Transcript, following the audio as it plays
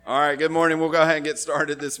All right, good morning. We'll go ahead and get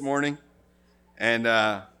started this morning. And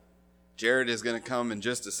Jared is going to come in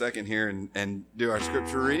just a second here and do our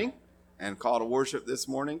scripture reading and call to worship this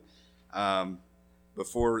morning.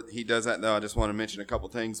 Before he does that, though, I just want to mention a couple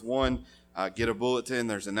things. One, get a bulletin.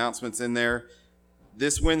 There's announcements in there.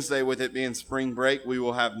 This Wednesday, with it being spring break, we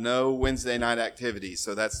will have no Wednesday night activities.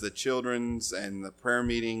 So that's the children's and the prayer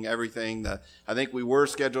meeting, everything. I think we were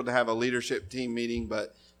scheduled to have a leadership team meeting,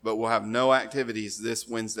 but we'll have no activities this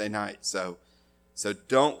Wednesday night. So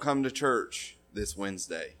don't come to church this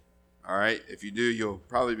Wednesday. All right? If you do, you'll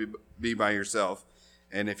probably be by yourself.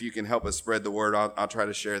 And if you can help us spread the word, I'll try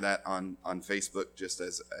to share that on Facebook just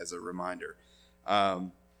as a reminder.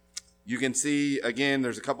 You can see, again,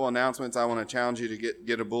 there's a couple announcements. I want to challenge you to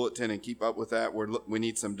get a bulletin and keep up with that. We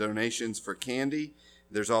need some donations for candy.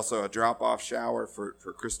 There's also a drop-off shower for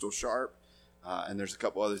Crystal Sharp. And there's a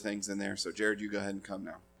couple other things in there. So, Jared, you go ahead and come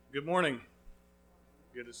now. Good morning.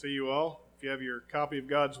 Good to see you all. If you have your copy of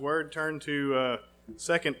God's Word, turn to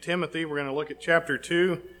 2 Timothy. We're going to look at chapter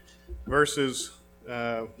 2, verses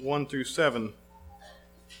 1 through 7.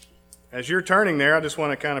 As you're turning there, I just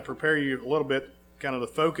want to kind of prepare you a little bit. Kind of the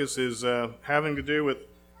focus is having to do with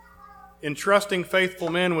entrusting faithful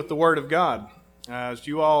men with the Word of God. As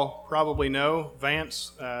you all probably know,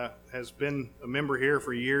 Vance has been a member here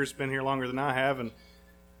for years, been here longer than I have, and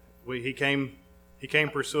he came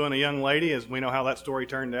pursuing a young lady, as we know how that story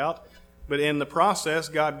turned out. But in the process,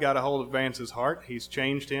 God got a hold of Vance's heart. He's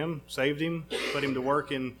changed him, saved him, put him to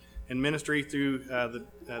work in ministry through the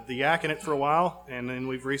diaconate for a while, and then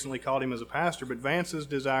we've recently called him as a pastor. But Vance is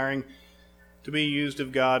desiring to be used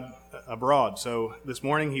of God abroad. So this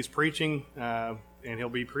morning he's preaching, and he'll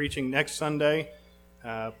be preaching next Sunday,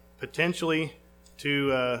 potentially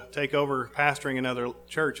to take over pastoring another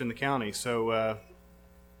church in the county. So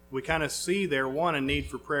we kind of see there, one, a need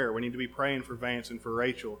for prayer. We need to be praying for Vance and for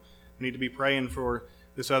Rachel. We need to be praying for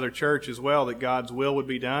this other church as well, that God's will would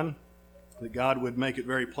be done, that God would make it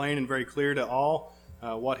very plain and very clear to all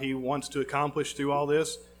what He wants to accomplish through all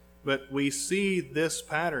this. But we see this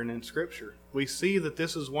pattern in Scripture. We see that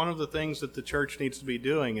this is one of the things that the church needs to be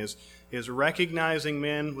doing, is recognizing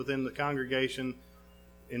men within the congregation,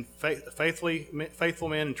 in faithful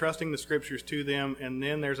men, and trusting the Scriptures to them, and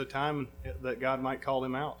then there's a time that God might call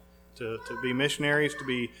them out to be missionaries, to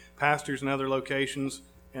be pastors in other locations,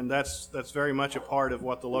 and that's very much a part of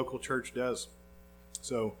what the local church does.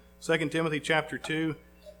 So 2 Timothy chapter 2,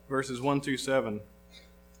 verses 1 through 7.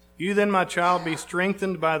 You then, my child, be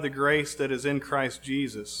strengthened by the grace that is in Christ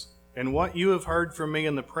Jesus, and what you have heard from me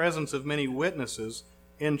in the presence of many witnesses,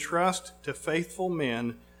 entrust to faithful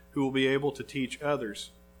men who will be able to teach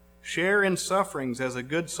others. Share in sufferings as a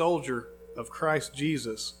good soldier of Christ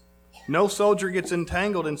Jesus. No soldier gets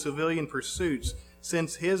entangled in civilian pursuits,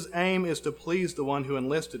 since his aim is to please the one who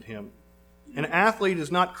enlisted him. An athlete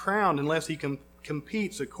is not crowned unless he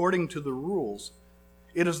competes according to the rules.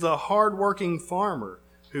 It is the hard-working farmer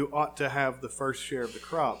who ought to have the first share of the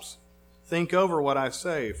crops. Think over what I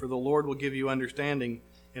say, for the Lord will give you understanding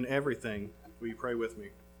in everything. Will you pray with me?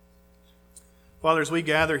 Father, as we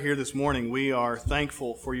gather here this morning, we are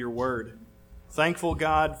thankful for your word. Thankful,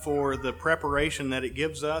 God, for the preparation that it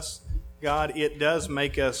gives us. God, it does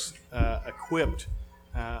make us equipped,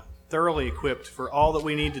 thoroughly equipped for all that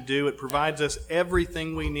we need to do. It provides us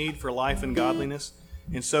everything we need for life and godliness.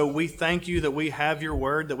 And so we thank you that we have your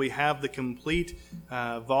word, that we have the complete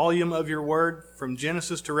volume of your word from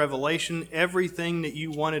Genesis to Revelation. Everything that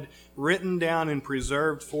you wanted written down and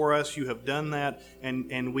preserved for us, you have done that,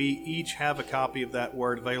 and we each have a copy of that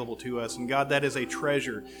word available to us. And God, that is a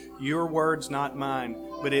treasure. Your words, not mine,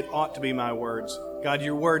 but it ought to be my words. God,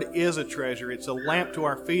 your word is a treasure. It's a lamp to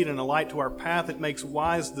our feet and a light to our path. It makes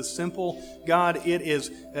wise the simple. God, it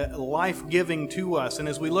is life-giving to us. And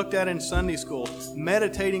as we looked at in Sunday school,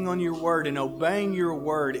 meditating on your word and obeying your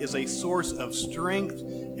word is a source of strength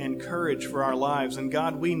and courage for our lives. And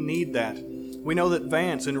God, we need that. We know that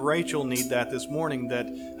Vance and Rachel need that this morning,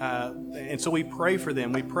 and so we pray for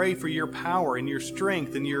them. We pray for your power and your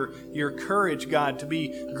strength and your courage, God, to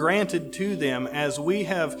be granted to them as we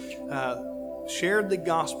have shared the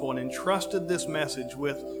gospel and entrusted this message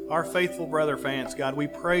with our faithful brother Vance. God, we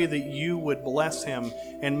pray that you would bless him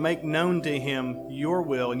and make known to him your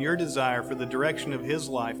will and your desire for the direction of his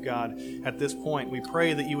life, God. At this point, we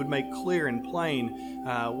pray that you would make clear and plain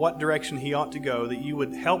what direction he ought to go, that you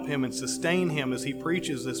would help him and sustain him as he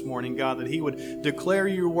preaches this morning, God, that he would declare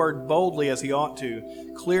your word boldly as he ought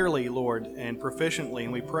to, clearly, Lord, and proficiently.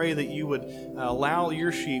 And we pray that you would allow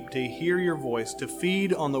your sheep to hear your voice, to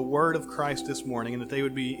feed on the word of Christ this morning, and that they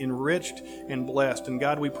would be enriched and blessed. And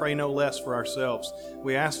God, we pray no less for ourselves.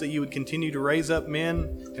 We ask that you would continue to raise up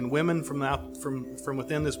men and women from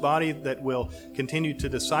within this body that will continue to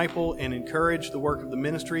disciple and encourage the work of the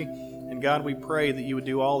ministry. And God, we pray that you would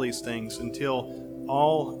do all these things until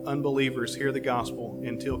all unbelievers hear the gospel,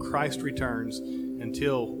 until Christ returns,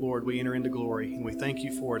 until, Lord, we enter into glory. And we thank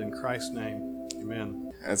you for it in Christ's name.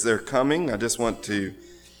 Amen. As they're coming, I just want to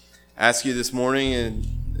ask you this morning, and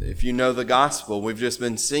if you know the gospel, we've just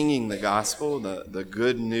been singing the gospel, the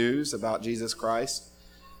good news about Jesus Christ.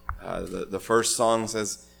 The first song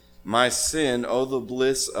says, "My sin, oh the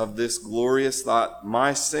bliss of this glorious thought,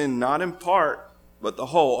 my sin not in part, but the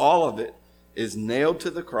whole, all of it, is nailed to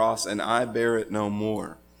the cross, and I bear it no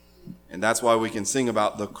more." And that's why we can sing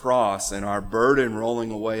about the cross and our burden rolling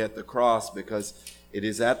away at the cross, because it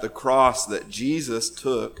is at the cross that Jesus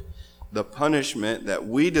took the punishment that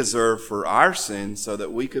we deserve for our sins so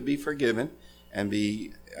that we could be forgiven and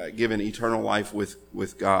be given eternal life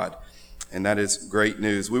with God. And that is great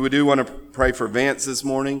news. We do want to pray for Vance this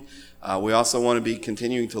morning. We also want to be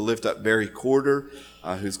continuing to lift up Barry Corder,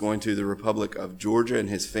 who's going to the Republic of Georgia, and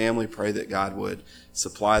his family. Pray that God would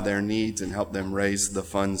supply their needs and help them raise the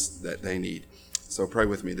funds that they need. So pray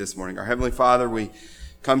with me this morning. Our Heavenly Father, we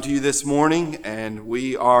come to you this morning, and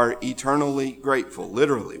we are eternally grateful.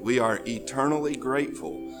 Literally, we are eternally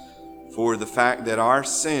grateful for the fact that our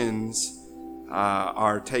sins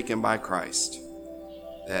are taken by Christ.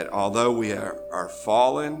 That although we are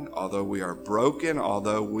fallen, although we are broken,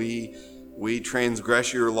 although we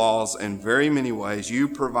transgress your laws in very many ways, you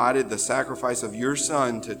provided the sacrifice of your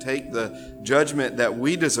Son to take the judgment that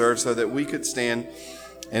we deserve so that we could stand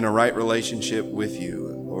in a right relationship with you.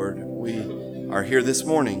 Lord, we are here this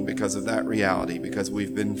morning because of that reality, because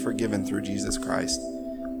we've been forgiven through Jesus Christ.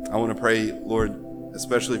 I want to pray, Lord,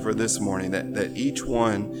 especially for this morning, that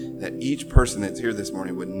each person that's here this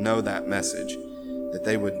morning would know that message, that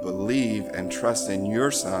they would believe and trust in your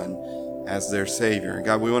Son as their Savior. And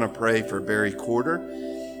God, we want to pray for Barry Corder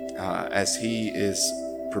as he is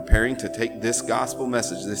preparing to take this gospel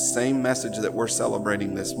message, this same message that we're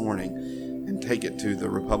celebrating this morning, and take it to the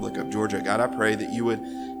Republic of Georgia. God, I pray that you would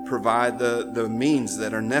provide the means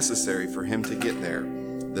that are necessary for him to get there,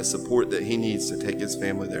 the support that he needs to take his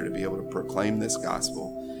family there to be able to proclaim this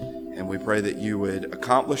gospel. And we pray that you would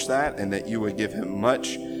accomplish that and that you would give him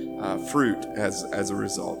much fruit as a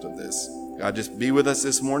result of this. God, just be with us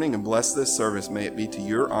this morning and bless this service. May it be to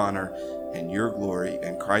your honor and your glory.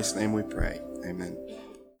 In Christ's name we pray. Amen.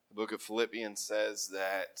 The book of Philippians says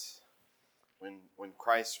that when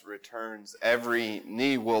Christ returns, every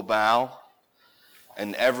knee will bow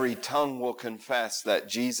and every tongue will confess that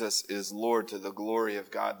Jesus is Lord, to the glory of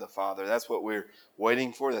God the Father. That's what we're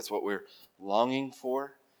waiting for. That's what we're longing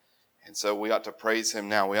for. And so we ought to praise him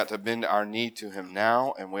now. We ought to bend our knee to him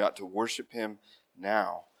now, and we ought to worship him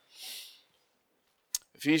now.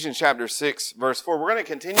 Ephesians chapter 6, verse 4. We're going to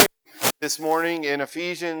continue this morning in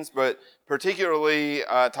Ephesians, but particularly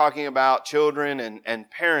talking about children and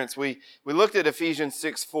parents. We looked at Ephesians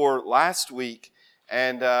 6:4 last week,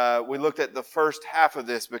 and we looked at the first half of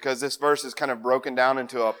this because this verse is kind of broken down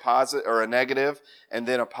into a positive or a negative and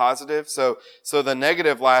then a positive. So the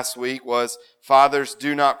negative last week was, fathers,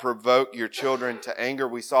 do not provoke your children to anger.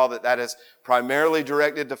 We saw that is primarily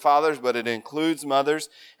directed to fathers, but it includes mothers.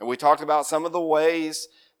 And we talked about some of the ways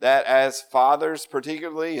that as fathers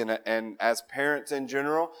particularly and as parents in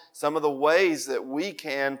general, some of the ways that we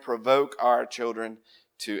can provoke our children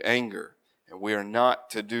to anger. And we are not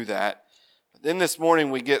to do that. Then this morning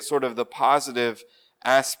we get sort of the positive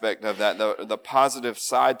aspect of that, the positive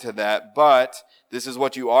side to that. But this is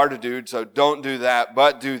what you are to do, so don't do that,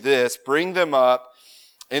 but do this. Bring them up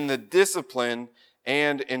in the discipline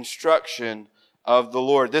and instruction of the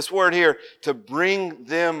Lord. This word here, to bring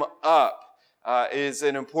them up, is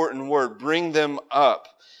an important word. Bring them up.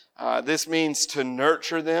 This means to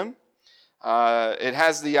nurture them. It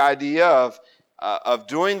has the idea of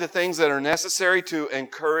doing the things that are necessary to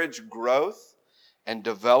encourage growth and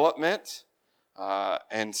development.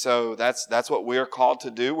 And so that's what we are called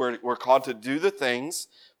to do. We're called to do the things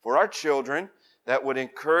for our children that would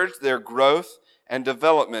encourage their growth and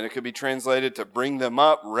development. It could be translated to bring them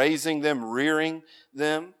up, raising them, rearing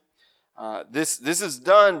them. This is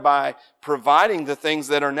done by providing the things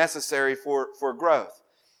that are necessary for growth.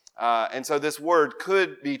 And so this word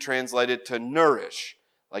could be translated to nourish,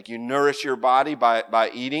 like you nourish your body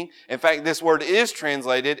by eating. In fact, this word is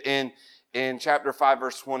translated in chapter 5,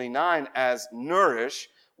 verse 29 as nourish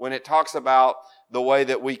when it talks about the way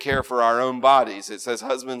that we care for our own bodies. It says,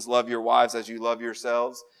 husbands, love your wives as you love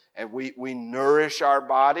yourselves. And we nourish our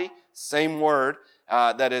body, same word,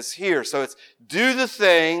 that is here. So it's do the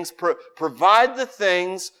things, provide the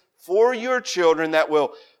things for your children that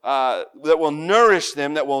will nourish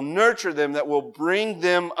them, that will nurture them, that will bring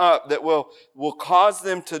them up, that will cause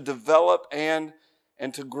them to develop and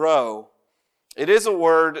to grow. It is a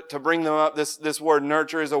word to bring them up. This word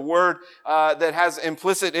nurture is a word that has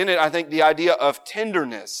implicit in it, I think, the idea of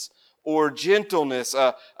tenderness or gentleness,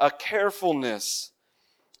 a carefulness.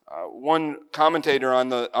 One commentator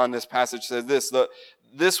on this passage says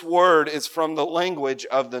this word is from the language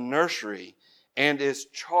of the nursery and is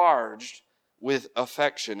charged with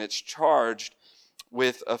affection. It's charged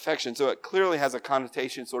with affection. So it clearly has a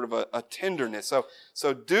connotation, sort of a tenderness.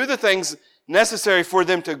 So do the things necessary for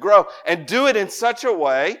them to grow, and do it in such a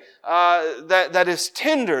way that is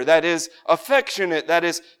tender, that is affectionate, that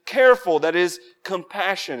is careful, that is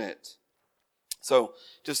compassionate. So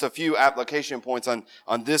just a few application points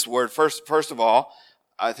on this word. First of all,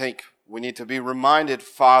 I think we need to be reminded,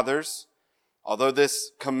 fathers, although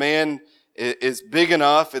this command is big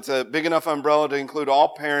enough, it's a big enough umbrella to include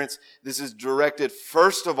all parents, this is directed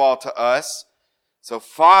first of all to us. So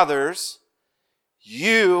fathers,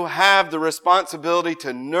 you have the responsibility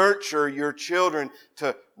to nurture your children,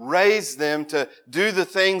 to raise them, to do the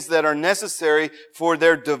things that are necessary for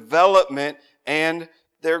their development and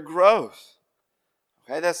their growth.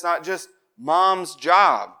 Okay, that's not just mom's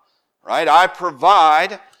job, right? I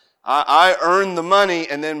provide, I earn the money,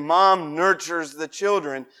 and then mom nurtures the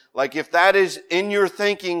children. Like if that is in your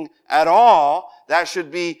thinking at all, that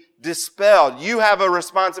should be dispelled. You have a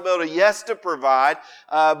responsibility, yes, to provide,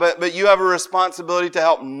 but you have a responsibility to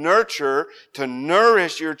help nurture, to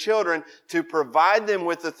nourish your children, to provide them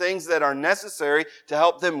with the things that are necessary to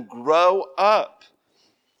help them grow up.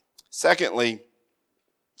 Secondly,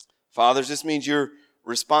 fathers, this means you're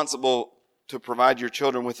responsible to provide your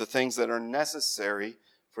children with the things that are necessary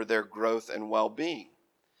for their growth and well-being.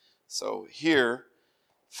 So here,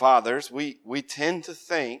 fathers, we tend to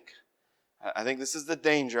think, I think this is the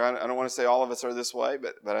danger. I don't want to say all of us are this way,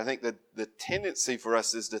 but I think that the tendency for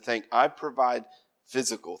us is to think, I provide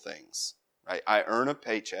physical things, right? I earn a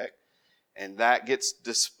paycheck, and that gets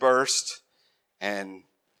dispersed, and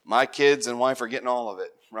my kids and wife are getting all of it,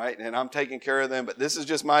 right? And I'm taking care of them, but this is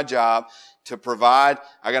just my job to provide.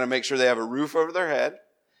 I got to make sure they have a roof over their head.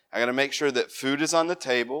 I got to make sure that food is on the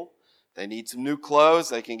table. They need some new clothes.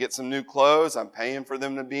 They can get some new clothes. I'm paying for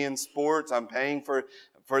them to be in sports. I'm paying for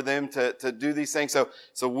them to do these things.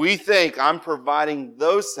 So we think I'm providing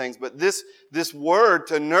those things, but this word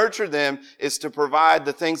to nurture them is to provide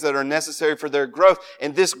the things that are necessary for their growth.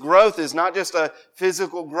 And this growth is not just a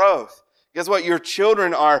physical growth. Guess what? Your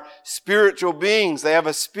children are spiritual beings. They have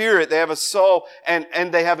a spirit, they have a soul, and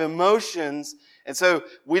they have emotions. And so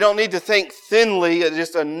we don't need to think thinly,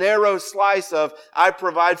 just a narrow slice of, I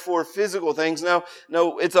provide for physical things. No,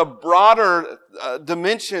 it's a broader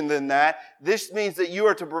dimension than that. This means that you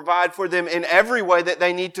are to provide for them in every way that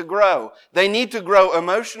they need to grow. They need to grow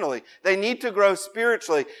emotionally. They need to grow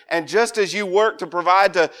spiritually. And just as you work to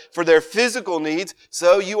provide for their physical needs,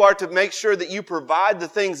 so you are to make sure that you provide the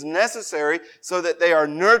things necessary so that they are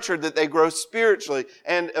nurtured, that they grow spiritually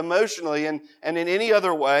and emotionally and in any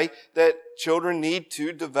other way that children need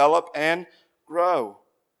to develop and grow.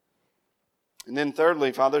 And then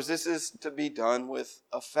thirdly, fathers, this is to be done with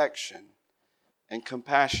affection and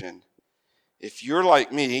compassion. If you're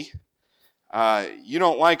like me, you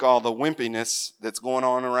don't like all the wimpiness that's going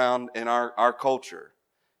on around in our culture.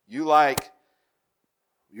 You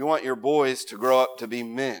want your boys to grow up to be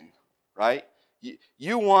men, right?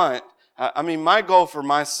 You want, my goal for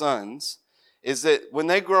my sons is that when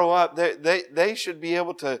they grow up, they should be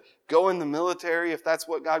able to go in the military, if that's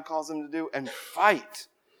what God calls them to do, and fight.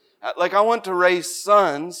 Like I want to raise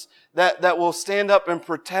sons that will stand up and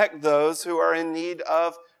protect those who are in need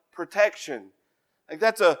of protection. Like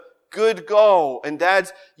that's a good goal. And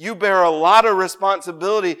dads, you bear a lot of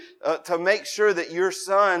responsibility to make sure that your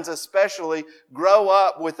sons especially grow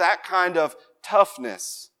up with that kind of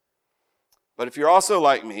toughness. But if you're also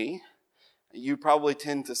like me, you probably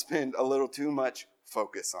tend to spend a little too much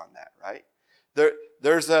focus on that, right?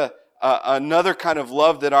 There's another kind of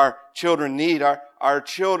love that our children need. Our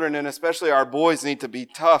children, and especially our boys, need to be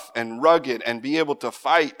tough and rugged and be able to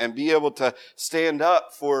fight and be able to stand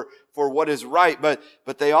up for what is right. But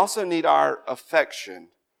they also need our affection.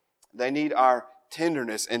 They need our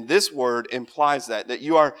tenderness. And this word implies that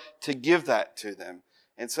you are to give that to them.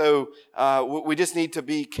 And so we just need to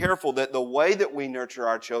be careful that the way that we nurture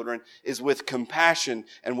our children is with compassion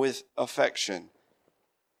and with affection.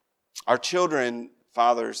 Our children,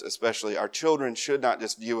 fathers especially, our children should not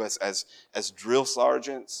just view us as drill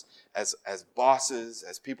sergeants, as bosses,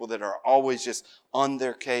 as people that are always just on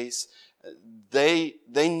their case. They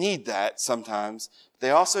need that sometimes.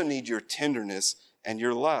 They also need your tenderness and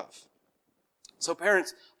your love. So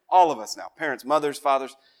parents, all of us now, parents, mothers,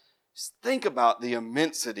 fathers, just think about the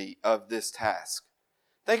immensity of this task.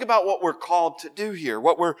 Think about what we're called to do here,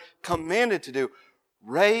 what we're commanded to do.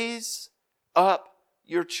 Raise up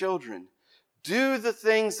your children. Do the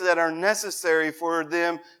things that are necessary for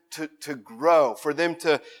them to grow, for them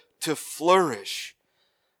to flourish.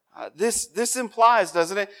 This implies,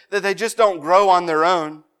 doesn't it, that they just don't grow on their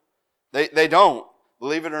own. They don't,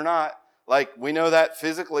 believe it or not. Like, we know that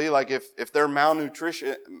physically, like if they're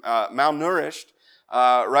malnourished,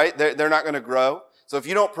 right, they're not going to grow. So if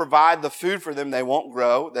you don't provide the food for them, they won't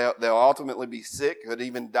grow. They'll ultimately be sick, could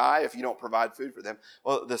even die if you don't provide food for them.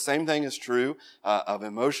 Well, the same thing is true of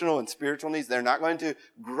emotional and spiritual needs. They're not going to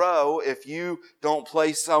grow if you don't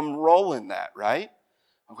play some role in that, right?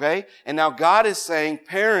 Okay? And now God is saying,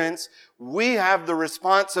 parents, we have the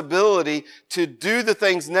responsibility to do the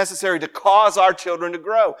things necessary to cause our children to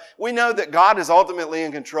grow. We know that God is ultimately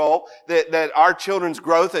in control, that our children's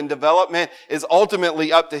growth and development is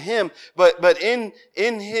ultimately up to Him. But in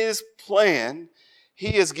His plan,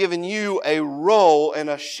 He has given you a role and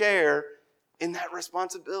a share in that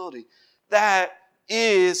responsibility. That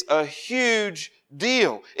is a huge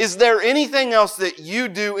deal. Is there anything else that you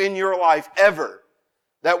do in your life ever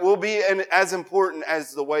that will be as important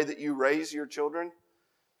as the way that you raise your children?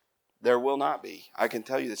 There will not be. I can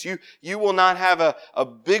tell you this. You will not have a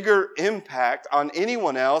bigger impact on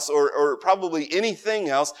anyone else or probably anything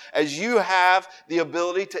else as you have the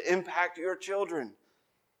ability to impact your children.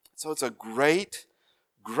 So it's a great,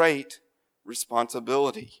 great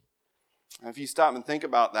responsibility. And if you stop and think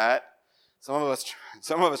about that, some of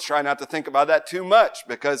us try not to think about that too much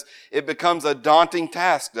because it becomes a daunting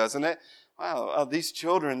task, doesn't it? Wow, these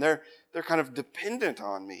children, they're kind of dependent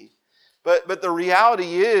on me. But the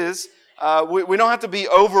reality is, we don't have to be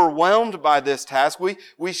overwhelmed by this task.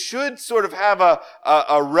 We should sort of have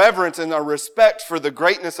a reverence and a respect for the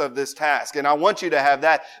greatness of this task. And I want you to have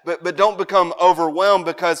that. But don't become overwhelmed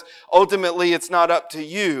because ultimately it's not up to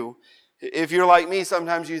you. If you're like me,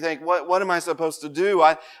 sometimes you think, what am I supposed to do?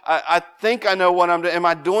 I think I know what I'm doing. Am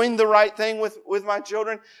I doing the right thing with my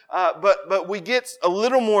children? But we get a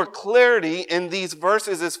little more clarity in these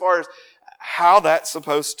verses as far as how that's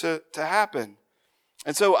supposed to happen.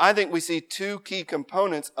 And so I think we see two key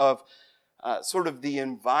components of sort of the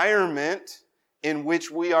environment in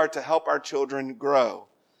which we are to help our children grow.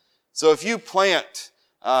 So if you plant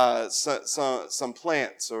some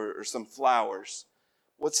plants or some flowers,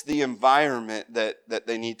 what's the environment that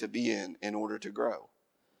they need to be in order to grow?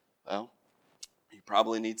 Well, you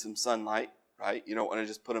probably need some sunlight, right? You don't want to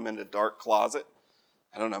just put them in a dark closet.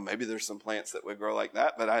 I don't know, maybe there's some plants that would grow like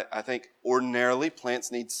that, but I think ordinarily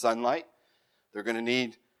plants need sunlight. They're going to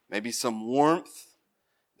need maybe some warmth.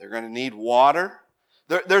 They're going to need water.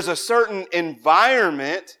 There's a certain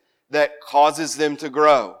environment that causes them to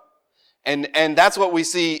grow. And that's what we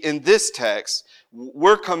see in this text.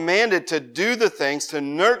 We're commanded to do the things, to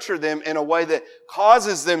nurture them in a way that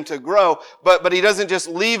causes them to grow. But He doesn't just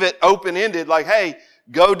leave it open-ended like, hey,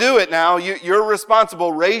 go do it now. You're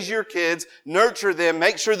responsible. Raise your kids, nurture them,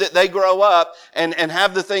 make sure that they grow up and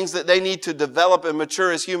have the things that they need to develop and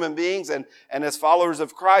mature as human beings and as followers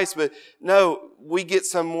of Christ. But no, we get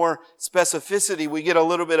some more specificity. We get a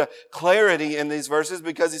little bit of clarity in these verses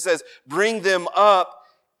because He says, bring them up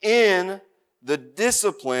in the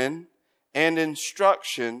discipline and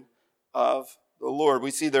instruction of the Lord.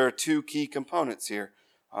 We see there are two key components here,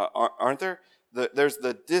 aren't there? There's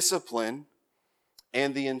the discipline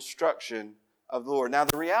and the instruction of the Lord. Now,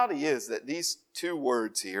 the reality is that these two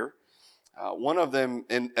words here, one of them,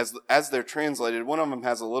 as they're translated, one of them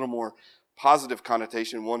has a little more positive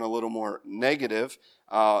connotation, one a little more negative.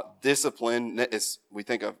 Discipline is, we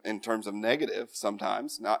think of in terms of negative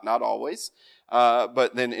sometimes, not always.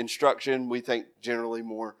 But then instruction, we think generally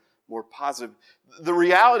more positive. The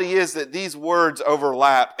reality is that these words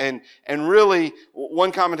overlap, and really,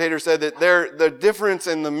 one commentator said that the difference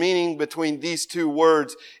in the meaning between these two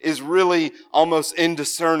words is really almost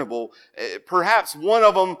indiscernible. Perhaps one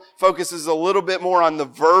of them focuses a little bit more on the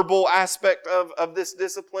verbal aspect of this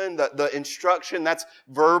discipline. The instruction, that's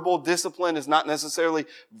verbal. Discipline is not necessarily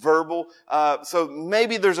verbal. So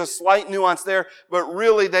maybe there's a slight nuance there, but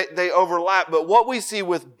really they overlap. But what we see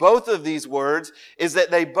with both of these words is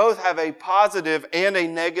that they both have a positive and a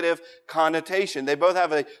negative connotation. They both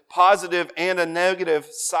have a positive and a negative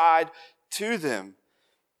side to them.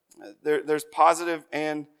 There's positive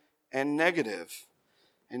and negative.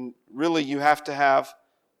 And really, you have to have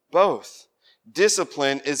both.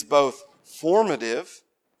 Discipline is both formative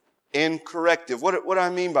and corrective. What do I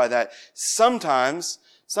mean by that? Sometimes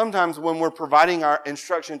when we're providing our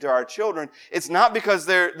instruction to our children, it's not because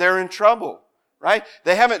they're in trouble, right?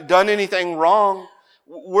 They haven't done anything wrong.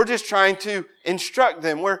 We're just trying to instruct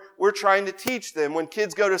them. We're trying to teach them. When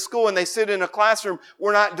kids go to school and they sit in a classroom,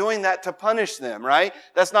 we're not doing that to punish them, right?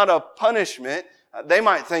 That's not a punishment. They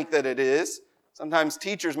might think that it is. Sometimes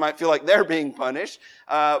teachers might feel like they're being punished,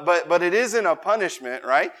 but it isn't a punishment,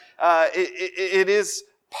 right? It is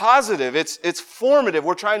positive. It's formative.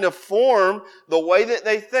 We're trying to form the way that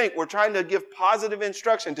they think. We're trying to give positive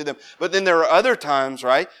instruction to them. But then there are other times,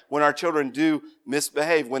 right, when our children do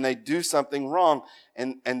misbehave, when they do something wrong,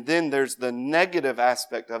 and then there's the negative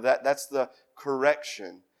aspect of that. That's the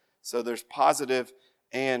correction. So there's positive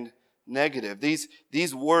and negative.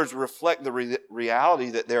 These words reflect the reality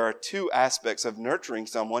that there are two aspects of nurturing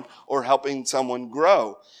someone or helping someone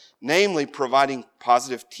grow. Namely, providing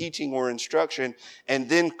positive teaching or instruction, and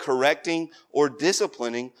then correcting or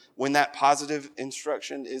disciplining when that positive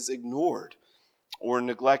instruction is ignored or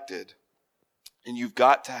neglected. And you've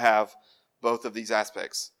got to have both of these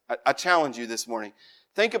aspects. I challenge you this morning.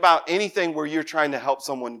 Think about anything where you're trying to help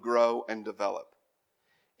someone grow and develop.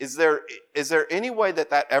 Is there any way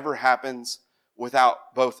that ever happens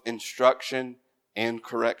without both instruction and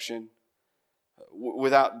correction?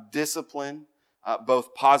 Without discipline?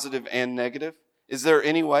 Both positive and negative? Is there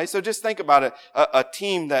any way? So just think about it. A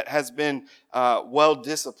team that has been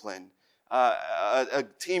well-disciplined, a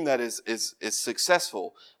team that is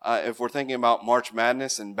successful, if we're thinking about March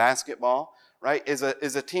Madness and basketball, right, is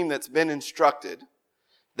a team that's been instructed.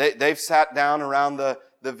 They've sat down around the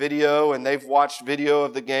video and they've watched video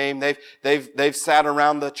of the game. They've sat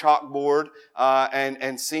around the chalkboard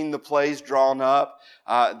and seen the plays drawn up.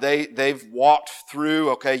 They've walked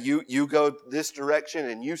through, okay, you go this direction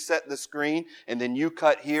and you set the screen and then you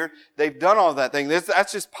cut here. They've done all that thing.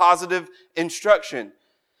 That's just positive instruction.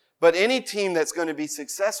 But any team that's going to be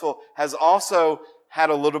successful has also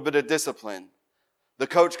had a little bit of discipline. The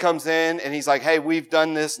coach comes in and he's like, hey, we've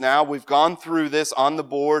done this now. We've gone through this on the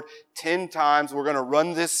board 10 times. We're going to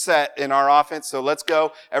run this set in our offense. So let's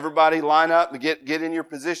go. Everybody line up and get in your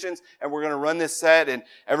positions and we're going to run this set. And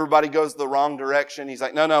everybody goes the wrong direction. He's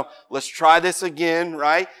like, no, let's try this again,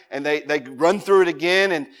 right? And they run through it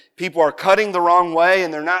again and people are cutting the wrong way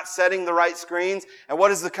and they're not setting the right screens. And what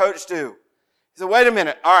does the coach do? He said, wait a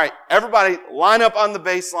minute. All right, everybody line up on the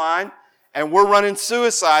baseline. And we're running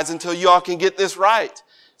suicides until you all can get this right.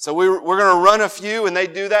 So we're going to run a few, and they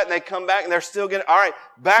do that, and they come back, and they're still getting, all right,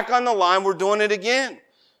 back on the line, we're doing it again,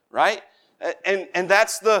 right? And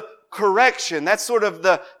that's the correction. That's sort of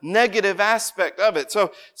the negative aspect of it.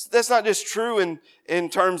 So that's not just true in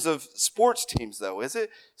terms of sports teams, though, is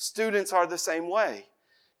it? Students are the same way.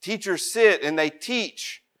 Teachers sit and they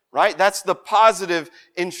teach, right? That's the positive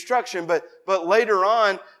instruction. But later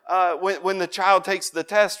on, when the child takes the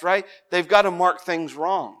test, right, they've got to mark things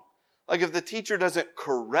wrong. Like if the teacher doesn't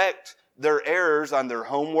correct their errors on their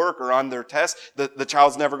homework or on their test, the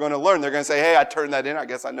child's never going to learn. They're going to say, hey, I turned that in. I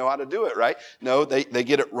guess I know how to do it, right? No, they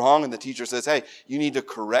get it wrong. And the teacher says, hey, you need to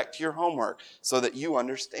correct your homework so that you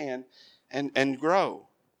understand and grow.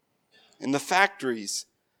 In the factories,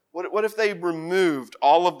 what if they removed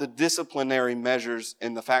all of the disciplinary measures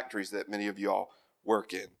in the factories that many of you all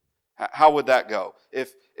work in? How would that go?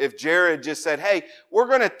 If Jared just said, hey, we're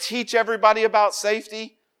going to teach everybody about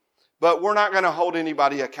safety, but we're not going to hold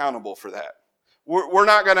anybody accountable for that. We're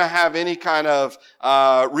not going to have any kind of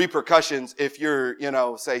repercussions if you're,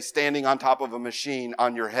 say, standing on top of a machine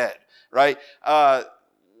on your head, right?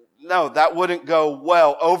 No, that wouldn't go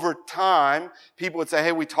well. Over time, people would say,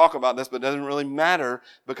 hey, we talk about this, but it doesn't really matter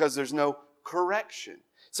because there's no correction.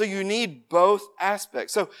 So you need both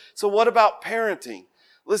aspects. So what about parenting?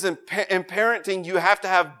 Listen, in parenting, you have to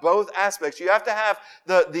have both aspects. You have to have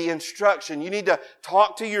the instruction. You need to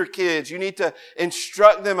talk to your kids. You need to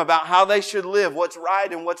instruct them about how they should live, what's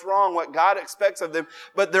right and what's wrong, what God expects of them.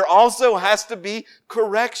 But there also has to be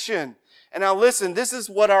correction. And now listen, this is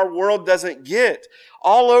what our world doesn't get.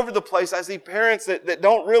 All over the place, I see parents that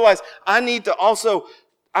don't realize I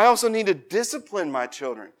also need to discipline my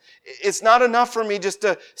children. It's not enough for me just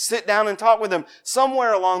to sit down and talk with them.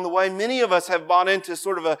 Somewhere along the way, many of us have bought into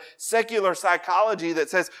sort of a secular psychology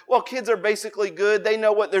that says, well, kids are basically good. They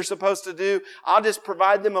know what they're supposed to do. I'll just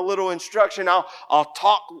provide them a little instruction. I'll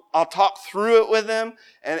talk through it with them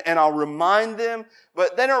and I'll remind them.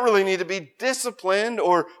 But they don't really need to be disciplined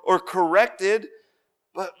or corrected.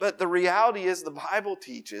 But the reality is the Bible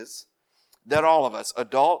teaches that all of us,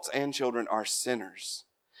 adults and children, are sinners.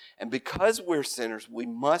 And because we're sinners, we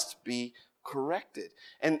must be corrected.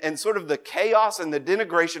 And sort of the chaos and the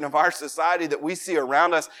denigration of our society that we see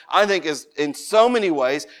around us, I think is in so many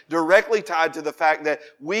ways directly tied to the fact that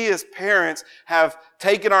we as parents have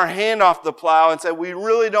taken our hand off the plow and said we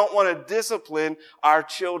really don't want to discipline our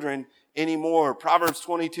children anymore. Proverbs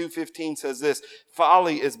 22:15 says this,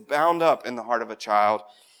 folly is bound up in the heart of a child,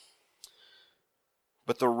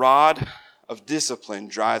 but the rod of discipline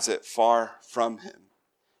drives it far from him.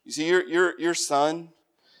 You see, your son,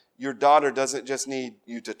 your daughter doesn't just need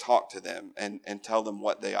you to talk to them and tell them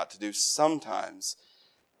what they ought to do. Sometimes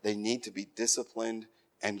they need to be disciplined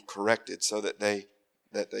and corrected so that they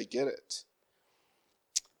get it.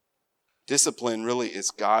 Discipline really is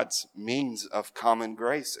God's means of common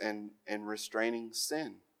grace and restraining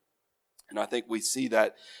sin. And I think we see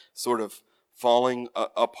that sort of falling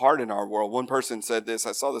apart in our world. One person said this,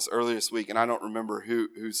 I saw this earlier this week, and I don't remember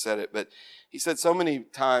who said it, but he said so many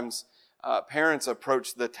times parents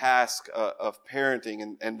approach the task of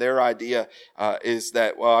parenting, and their idea is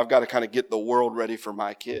that, well, I've got to kind of get the world ready for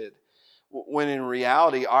my kid. When in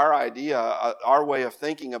reality, our idea, our way of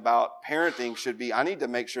thinking about parenting should be, I need to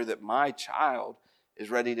make sure that my child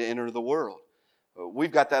is ready to enter the world.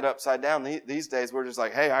 We've got that upside down. These days, we're just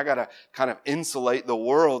like, hey, I got to kind of insulate the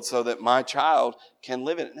world so that my child can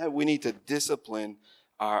live in it. No, we need to discipline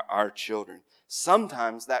our children.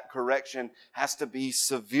 Sometimes that correction has to be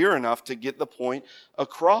severe enough to get the point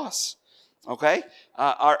across. Okay?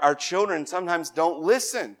 Our children sometimes don't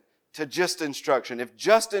listen to just instruction. If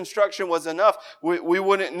just instruction was enough, we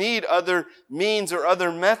wouldn't need other means or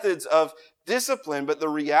other methods of discipline. But the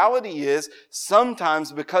reality is,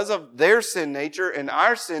 sometimes because of their sin nature and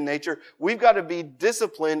our sin nature, we've got to be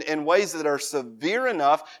disciplined in ways that are severe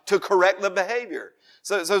enough to correct the behavior.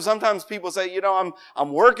 So sometimes people say,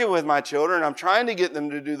 I'm working with my children, I'm trying to get them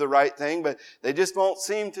to do the right thing, but they just won't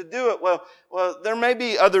seem to do it. Well, there may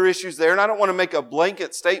be other issues there, and I don't want to make a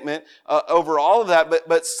blanket statement over all of that,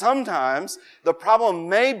 but sometimes the problem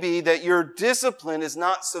may be that your discipline is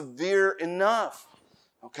not severe enough.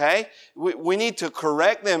 Okay? We need to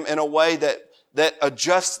correct them in a way that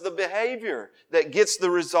adjusts the behavior, that gets the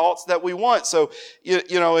results that we want. So,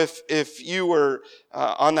 if you were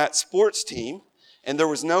on that sports team, and there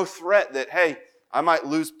was no threat that, hey, I might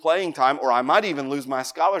lose playing time, or I might even lose my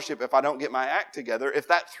scholarship if I don't get my act together. If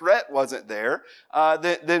that threat wasn't there,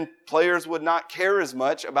 then players would not care as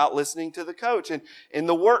much about listening to the coach. And in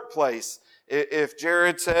the workplace, if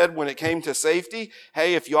Jared said when it came to safety,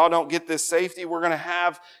 hey, if y'all don't get this safety, we're going to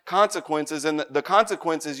have consequences. And the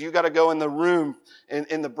consequences, you got to go in the room,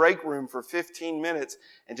 in the break room for 15 minutes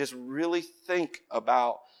and just really think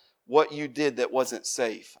about what you did that wasn't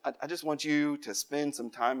safe. I just want you to spend some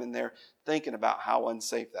time in there thinking about how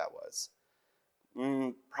unsafe that was.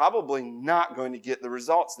 Probably not going to get the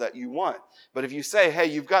results that you want. But if you say, hey,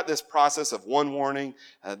 you've got this process of one warning,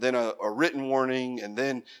 then a written warning, and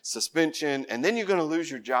then suspension, and then you're going to lose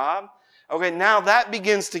your job. Okay, now that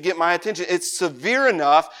begins to get my attention. It's severe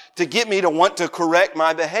enough to get me to want to correct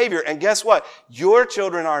my behavior. And guess what? Your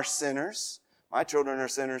children are sinners. My children are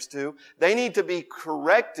sinners too. They need to be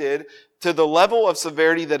corrected to the level of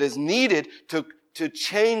severity that is needed to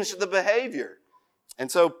change the behavior. And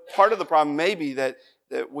so part of the problem may be that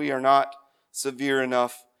we are not severe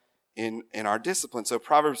enough in our discipline. So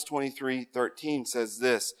Proverbs 23:13 says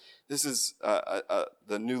this. This is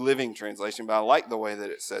the New Living Translation, but I like the way that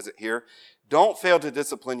it says it here. Don't fail to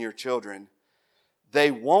discipline your children.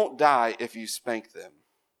 They won't die if you spank them.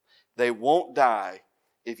 They won't die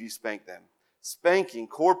if you spank them. Spanking,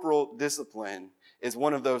 corporal discipline, is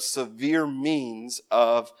one of those severe means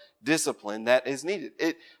of discipline that is needed.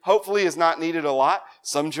 It hopefully is not needed a lot.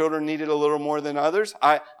 Some children need it a little more than others.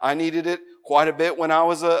 I needed it quite a bit when I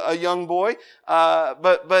was a young boy.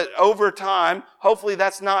 But over time, hopefully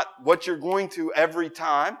that's not what you're going to every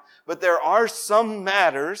time. But there are some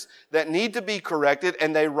matters that need to be corrected,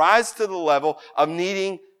 and they rise to the level of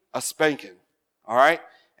needing a spanking. All right?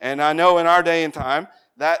 And I know in our day and time,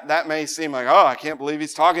 that may seem like, oh, I can't believe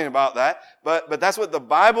he's talking about that. But that's what the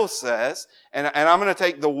Bible says. And I'm going to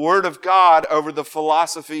take the Word of God over the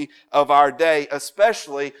philosophy of our day,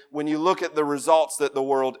 especially when you look at the results that the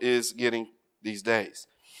world is getting these days.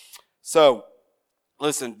 So,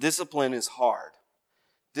 listen, discipline is hard.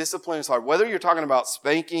 Discipline is hard. Whether you're talking about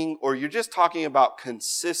spanking or you're just talking about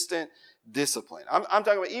consistent discipline. I'm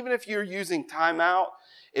talking about even if you're using timeout,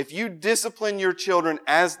 if you discipline your children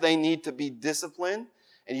as they need to be disciplined,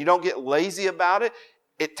 and you don't get lazy about it,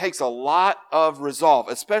 it takes a lot of resolve,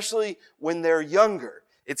 especially when they're younger.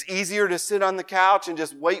 It's easier to sit on the couch and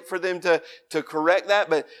just wait for them to correct that.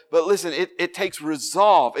 But listen, it takes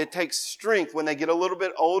resolve. It takes strength when they get a little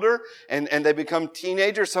bit older and they become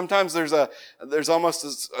teenagers. Sometimes there's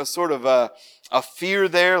almost a sort of a fear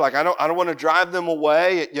there. Like, I don't want to drive them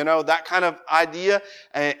away, that kind of idea.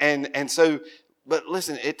 And so, but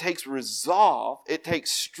listen, it takes resolve. It takes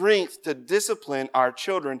strength to discipline our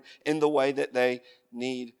children in the way that they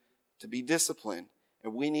need to be disciplined.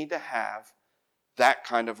 And we need to have that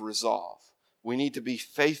kind of resolve. We need to be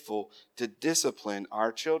faithful to discipline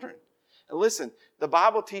our children. And listen, the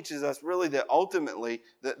Bible teaches us really that ultimately,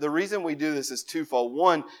 the reason we do this is twofold.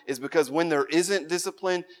 One is because when there isn't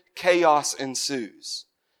discipline, chaos ensues.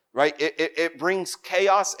 Right? It brings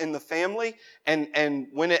chaos in the family, and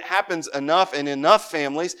when it happens enough in enough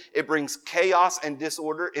families, it brings chaos and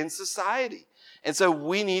disorder in society. And so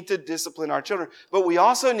we need to discipline our children. But we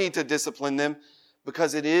also need to discipline them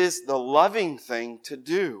because it is the loving thing to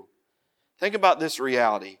do. Think about this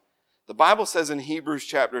reality. The Bible says in Hebrews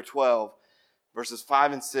chapter 12, verses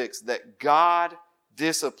 5 and 6, that God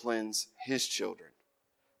disciplines His children.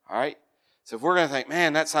 All right? So if we're going to think,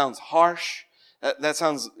 man, that sounds harsh, that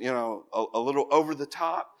sounds, a little over the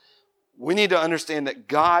top, we need to understand that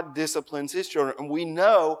God disciplines His children. And we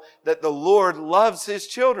know that the Lord loves His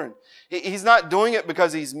children. He's not doing it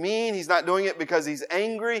because He's mean. He's not doing it because He's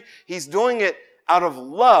angry. He's doing it out of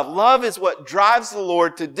love. Love is what drives the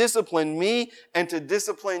Lord to discipline me and to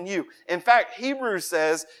discipline you. In fact, Hebrews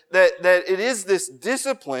says that it is this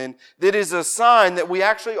discipline that is a sign that we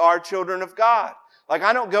actually are children of God. Like,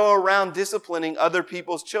 I don't go around disciplining other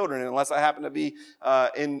people's children unless I happen to be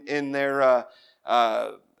in their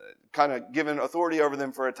kind of given authority over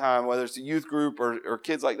them for a time, whether it's a youth group or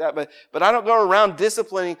kids like that. But I don't go around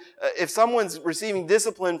disciplining. If someone's receiving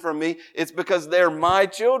discipline from me, it's because they're my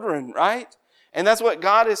children, right? And that's what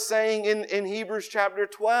God is saying in Hebrews chapter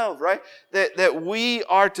 12, right? That we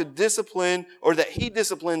are to discipline, or that He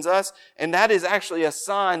disciplines us, and that is actually a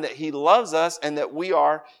sign that He loves us and that we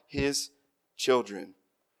are His children.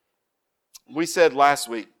 We said last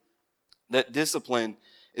week that discipline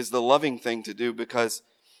is the loving thing to do because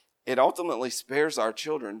it ultimately spares our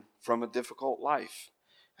children from a difficult life.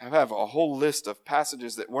 I have a whole list of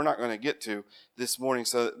passages that we're not going to get to this morning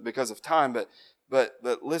because of time, but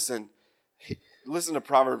listen to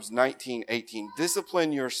Proverbs 19:18.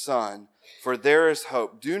 Discipline your son, for there is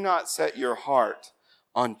hope. Do not set your heart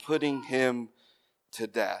on putting him to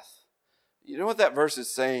death. You know what that verse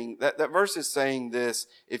is saying? That verse is saying this: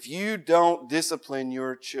 if you don't discipline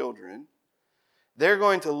your children, they're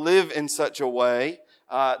going to live in such a way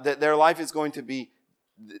that their life is going to be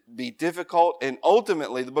difficult, and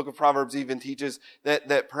ultimately the book of Proverbs even teaches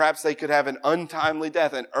that perhaps they could have an untimely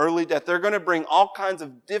death, an early death. They're going to bring all kinds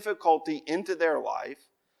of difficulty into their life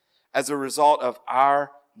as a result of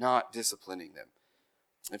our not disciplining them.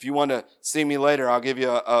 If you want to see me later, I'll give you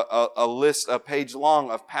a list, a page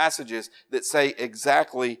long, of passages that say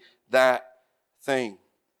exactly that thing.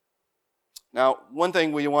 Now, one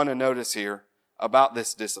thing we want to notice here about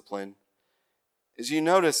this discipline is you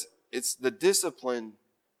notice it's the discipline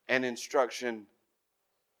and instruction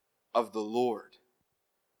of the Lord.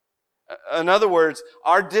 In other words,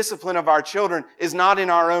 our discipline of our children is not in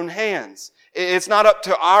our own hands. It's not up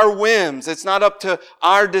to our whims. It's not up to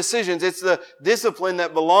our decisions. It's the discipline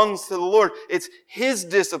that belongs to the Lord. It's His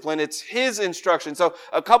discipline. It's His instruction. So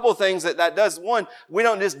a couple of things that does. One, we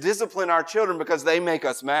don't just discipline our children because they make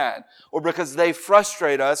us mad or because they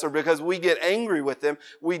frustrate us or because we get angry with them.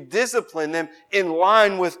 We discipline them in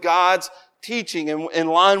line with God's teaching and in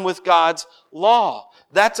line with God's law.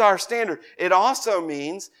 That's our standard. It also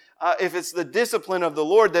means if it's the discipline of the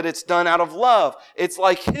Lord, that it's done out of love. It's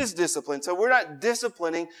like His discipline. So we're not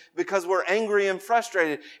disciplining because we're angry and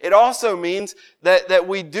frustrated. It also means that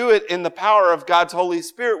we do it in the power of God's Holy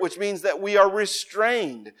Spirit, which means that we are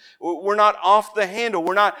restrained. We're not off the handle.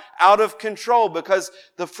 We're not out of control, because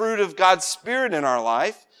the fruit of God's Spirit in our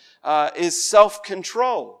life is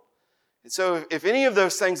self-control. And so if any of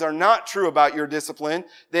those things are not true about your discipline,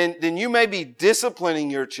 then you may be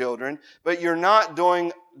disciplining your children, but you're not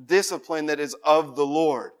doing discipline that is of the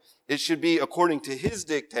Lord. It should be according to His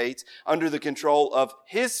dictates, under the control of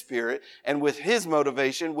His Spirit, and with His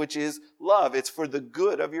motivation, which is love. It's for the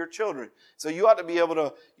good of your children. So you ought to be able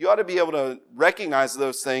to recognize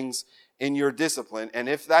those things in your discipline. And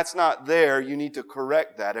if that's not there, you need to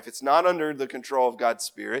correct that. If it's not under the control of God's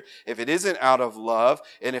Spirit, if it isn't out of love,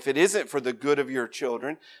 and if it isn't for the good of your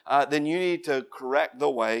children, then you need to correct the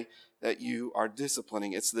way that you are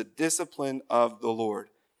disciplining. It's the discipline of the Lord.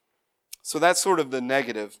 So that's sort of the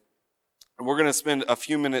negative. And we're going to spend a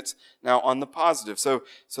few minutes now on the positive. So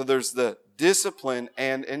there's the discipline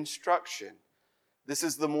and instruction. This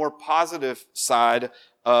is the more positive side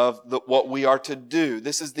of what we are to do.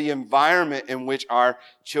 This is the environment in which our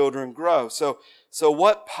children grow. So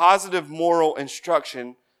what positive moral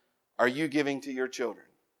instruction are you giving to your children?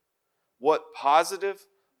 What positive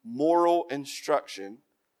moral instruction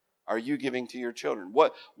are you giving to your children?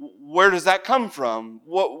 Where does that come from?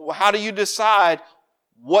 How do you decide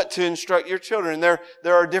what to instruct your children? There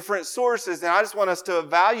are different sources, and I just want us to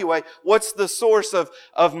evaluate what's the source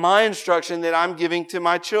of my instruction that I'm giving to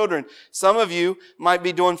my children. Some of you might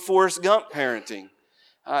be doing Forrest Gump parenting.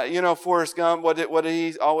 Forrest Gump, what did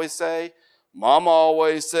he always say? Mama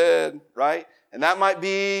always said, right? And that might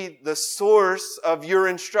be the source of your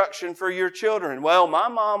instruction for your children. Well, my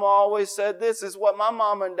mom always said this is what my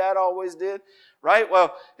mom and dad always did. Right?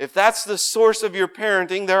 Well, if that's the source of your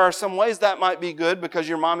parenting, there are some ways that might be good because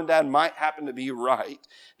your mom and dad might happen to be right.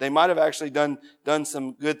 They might have actually done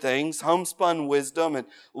some good things. Homespun wisdom and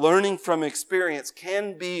learning from experience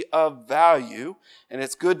can be of value, and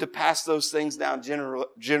it's good to pass those things down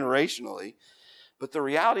generationally. But the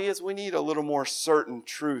reality is we need a little more certain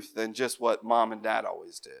truth than just what mom and dad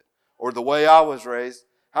always did or the way I was raised.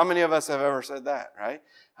 How many of us have ever said that, right?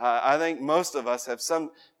 I think most of us have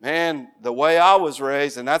the way I was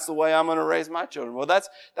raised, and that's the way I'm going to raise my children. Well,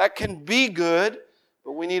 that can be good,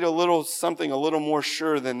 but we need something a little more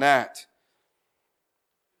sure than that.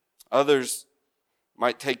 Others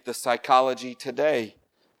might take the psychology today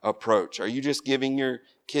approach. Are you just giving your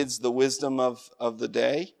kids the wisdom of the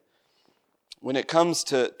day? When it comes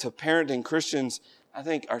to parenting, Christians, I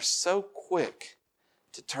think, are so quick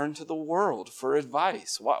to turn to the world for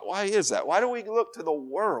advice. Why is that? Why do we look to the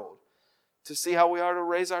world to see how we are to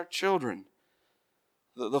raise our children?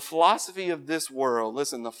 The philosophy of this world,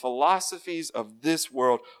 listen, the philosophies of this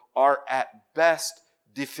world are at best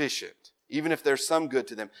deficient. Even if there's some good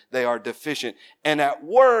to them, they are deficient. And at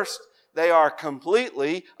worst, they are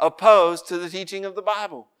completely opposed to the teaching of the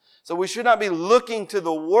Bible. So we should not be looking to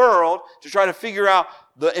the world to try to figure out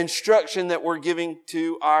the instruction that we're giving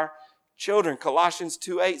to our children. Colossians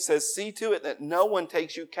 2:8 says, "See to it that no one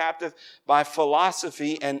takes you captive by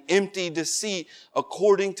philosophy and empty deceit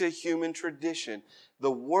according to human tradition."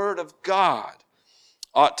 The Word of God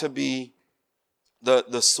ought to be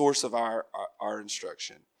the source of our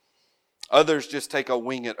instruction. Others just take a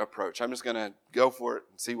wing it approach. I'm just going to go for it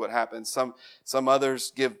and see what happens. Some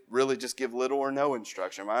others give little or no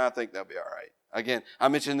instruction. I think they'll be all right. Again, I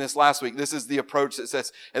mentioned this last week. This is the approach that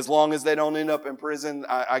says, as long as they don't end up in prison,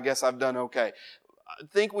 I guess I've done okay. I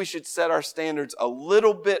think we should set our standards a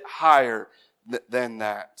little bit higher than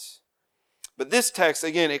that. But this text,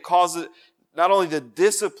 again, it calls it not only the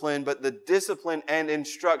discipline, but the discipline and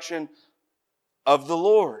instruction of the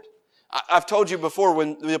Lord. I've told you before,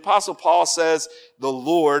 when the Apostle Paul says the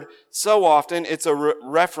Lord, so often it's a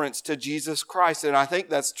reference to Jesus Christ. And I think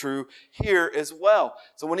that's true here as well.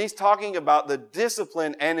 So when he's talking about the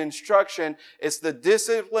discipline and instruction, it's the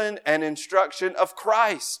discipline and instruction of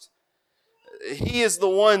Christ. He is the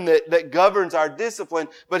one that governs our discipline,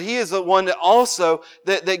 but He is the one that also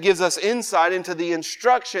that gives us insight into the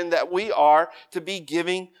instruction that we are to be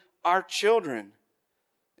giving our children.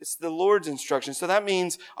 It's the Lord's instruction. So that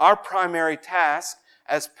means our primary task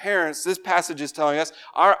as parents, this passage is telling us,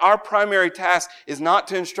 our primary task is not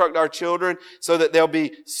to instruct our children so that they'll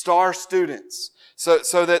be star students,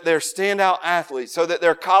 so that they're standout athletes, so that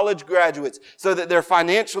they're college graduates, so that they're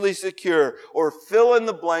financially secure, or fill in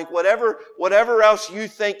the blank, whatever else you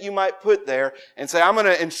think you might put there, and say, I'm going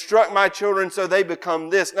to instruct my children so they become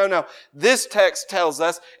this. No. This text tells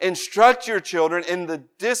us, instruct your children in the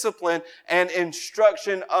discipline and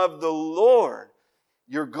instruction of the Lord.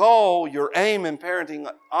 Your goal, your aim in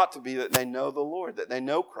parenting ought to be that they know the Lord, that they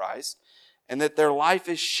know Christ, and that their life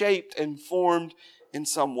is shaped and formed in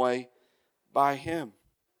some way by Him.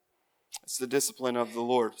 It's the discipline of the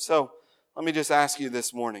Lord. So let me just ask you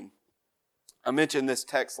this morning. I mentioned this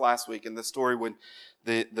text last week in the story when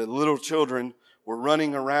the little children were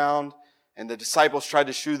running around and the disciples tried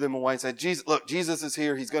to shoo them away and said, Jesus is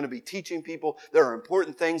here. He's going to be teaching people. There are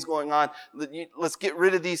important things going on. Let's get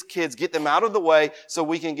rid of these kids, get them out of the way so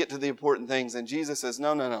we can get to the important things. And Jesus says,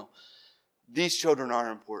 no. These children are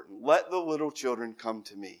important. Let the little children come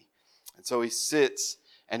to me. And so He sits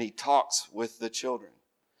and He talks with the children.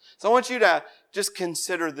 So I want you to just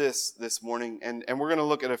consider this morning, and we're going to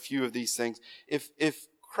look at a few of these things. If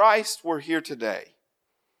Christ were here today,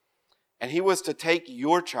 and He was to take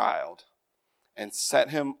your child and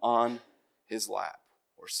set him on His lap,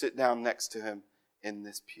 or sit down next to him in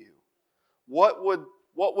this pew, what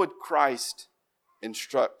would Christ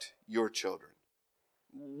instruct your children?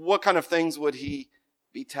 What kind of things would He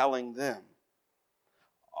be telling them?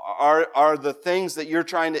 Are the things that you're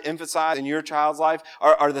trying to emphasize in your child's life,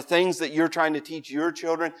 are the things that you're trying to teach your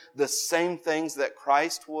children the same things that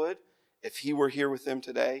Christ would if He were here with them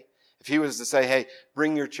today? If He was to say, hey,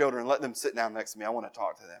 bring your children, let them sit down next to me, I want to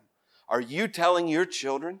talk to them. Are you telling your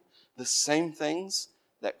children the same things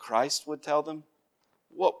that Christ would tell them?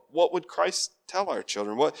 What would Christ tell our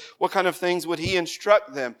children? What kind of things would He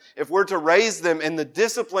instruct them? If we're to raise them in the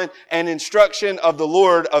discipline and instruction of the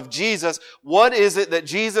Lord, of Jesus, what is it that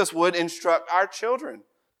Jesus would instruct our children?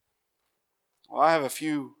 Well, I have a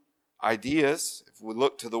few ideas. If we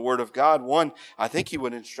look to the Word of God, one, I think He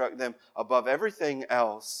would instruct them above everything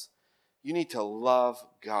else, you need to love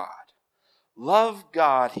God. Love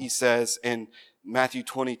God, He says in Matthew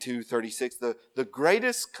 22:36, the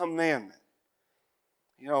greatest commandment.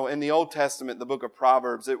 You know, in the Old Testament, the book of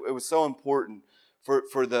Proverbs, it was so important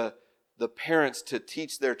for the parents to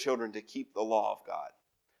teach their children to keep the law of God.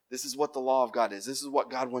 This is what the law of God is. This is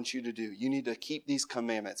what God wants you to do. You need to keep these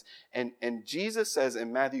commandments. And Jesus says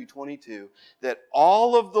in Matthew 22 that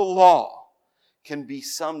all of the law can be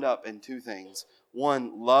summed up in two things.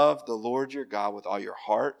 One, love the Lord your God with all your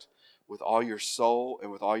heart, with all your soul,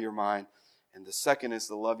 and with all your mind. And the second is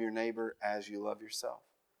to love your neighbor as you love yourself.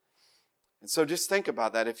 And so just think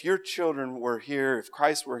about that. If your children were here, if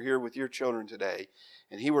Christ were here with your children today,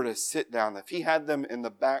 and He were to sit down, if He had them in the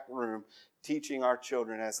back room teaching our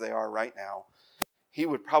children as they are right now, He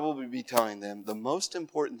would probably be telling them, the most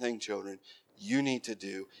important thing, children, you need to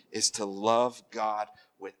do is to love God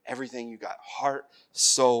with everything you got, heart,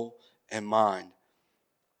 soul, and mind.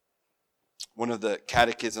 One of the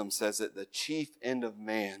catechisms says that the chief end of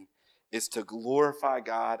man is to glorify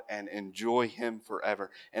God and enjoy Him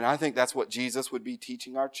forever. And I think that's what Jesus would be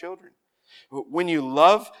teaching our children. When you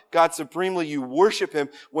love God supremely, you worship Him.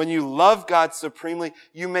 When you love God supremely,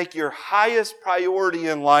 you make your highest priority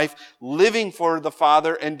in life living for the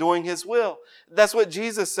Father and doing His will. That's what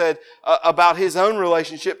Jesus said about His own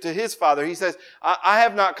relationship to His Father. He says, I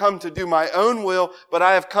have not come to do my own will, but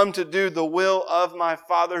I have come to do the will of my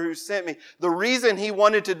Father who sent me. The reason He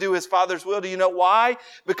wanted to do His Father's will, do you know why?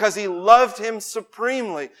 Because He loved Him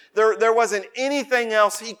supremely. There wasn't anything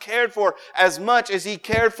else He cared for as much as He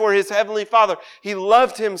cared for His Heavenly Father. He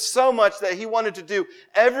loved Him so much that He wanted to do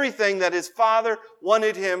everything that His Father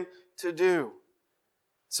wanted Him to do.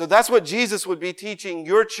 So that's what Jesus would be teaching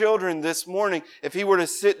your children this morning if He were to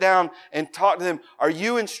sit down and talk to them. Are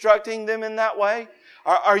you instructing them in that way?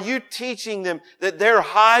 Are you teaching them that their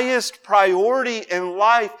highest priority in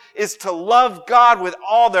life is to love God with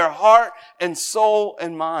all their heart and soul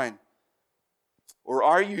and mind? Or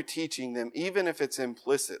are you teaching them, even if it's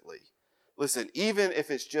implicitly, listen, even if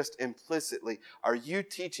it's just implicitly, are you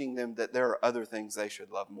teaching them that there are other things they should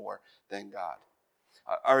love more than God?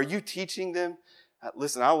 Are you teaching them,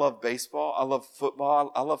 listen, I love baseball, I love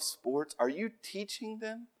football, I love sports. Are you teaching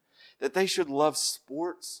them that they should love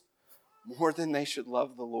sports more than they should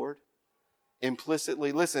love the Lord?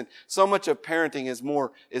 Implicitly. Listen, so much of parenting is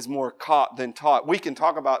more caught than taught. We can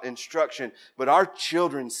talk about instruction, but our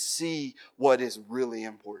children see what is really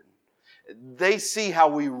important. They see how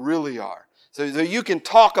we really are. So you can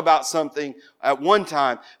talk about something at one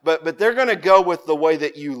time, but they're going to go with the way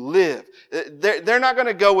that you live. They're not going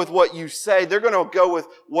to go with what you say. They're going to go with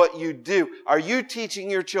what you do. Are you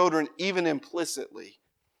teaching your children, even implicitly,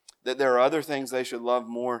 that there are other things they should love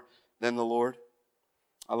more than the Lord?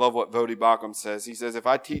 I love what Vodi Bakum says. He says, if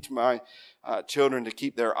I teach my children to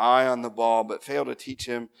keep their eye on the ball, but fail to teach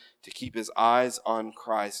him to keep his eyes on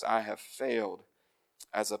Christ, I have failed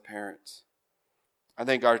as a parent. I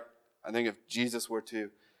think if Jesus were to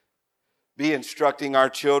be instructing our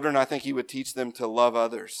children, I think He would teach them to love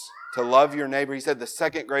others, to love your neighbor. He said the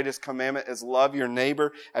second greatest commandment is love your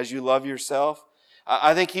neighbor as you love yourself.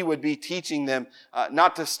 I think He would be teaching them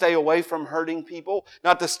not to stay away from hurting people,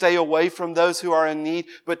 not to stay away from those who are in need,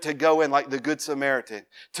 but to go in like the Good Samaritan,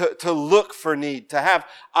 to look for need, to have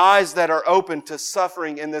eyes that are open to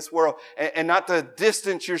suffering in this world, and not to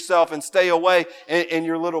distance yourself and stay away in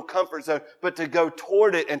your little comfort zone, but to go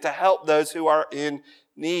toward it and to help those who are in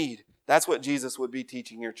need. That's what Jesus would be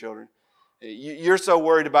teaching your children. You're so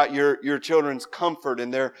worried about your children's comfort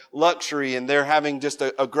and their luxury and their having just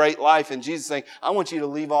a great life. And Jesus is saying, I want you to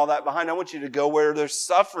leave all that behind. I want you to go where there's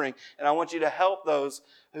suffering, and I want you to help those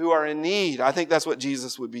who are in need. I think that's what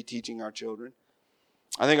Jesus would be teaching our children.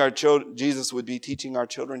 I think Jesus would be teaching our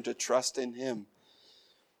children to trust in Him.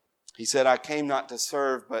 He said, I came not to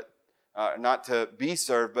serve, but not to be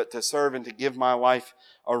served, but to serve and to give my life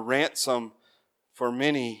a ransom for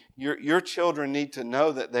many. Your children need to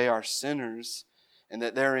know that they are sinners and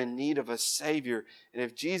that they're in need of a Savior. And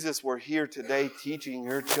if Jesus were here today teaching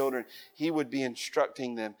your children, He would be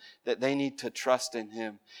instructing them that they need to trust in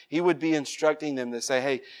Him. He would be instructing them to say,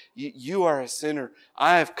 hey, you are a sinner.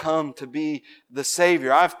 I have come to be the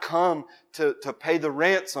Savior. I've come to pay the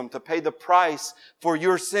ransom, to pay the price for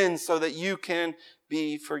your sins so that you can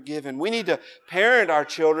be forgiven. We need to parent our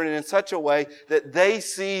children in such a way that they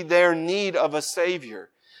see their need of a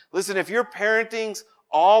Savior. Listen, if your parenting's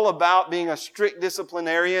all about being a strict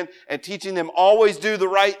disciplinarian and teaching them always do the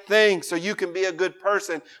right thing so you can be a good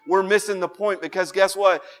person, we're missing the point, because guess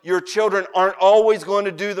what? Your children aren't always going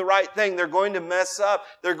to do the right thing. They're going to mess up.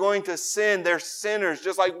 They're going to sin. They're sinners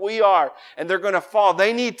just like we are, and they're going to fall.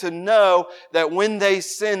 They need to know that when they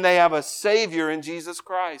sin, they have a Savior in Jesus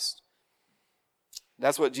Christ.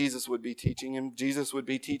 That's what Jesus would be teaching them. Jesus would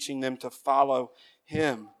be teaching them to follow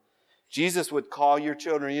Him. Jesus would call your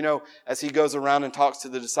children, as He goes around and talks to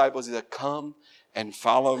the disciples, He said, come and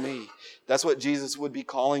follow me. That's what Jesus would be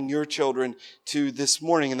calling your children to this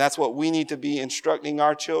morning, and that's what we need to be instructing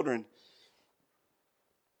our children.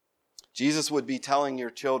 Jesus would be telling your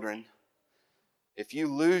children, if you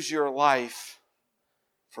lose your life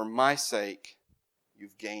for my sake,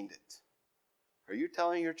 you've gained it. Are you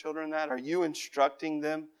telling your children that? Are you instructing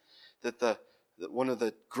them that that one of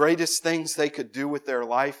the greatest things they could do with their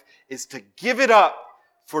life is to give it up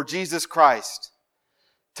for Jesus Christ?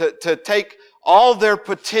 To take all their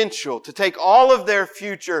potential, to take all of their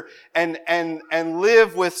future and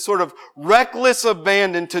live with sort of reckless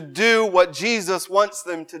abandon to do what Jesus wants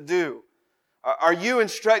them to do. Are you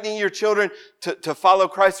instructing your children to follow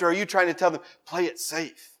Christ, or are you trying to tell them, play it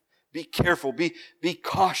safe? Be careful. Be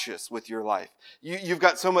cautious with your life. You've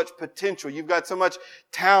got so much potential. You've got so much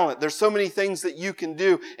talent. There's so many things that you can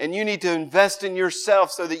do, and you need to invest in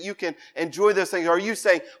yourself so that you can enjoy those things. Are you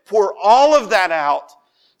saying, pour all of that out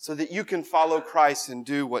so that you can follow Christ and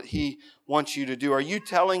do what He wants you to do? Are you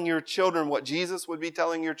telling your children what Jesus would be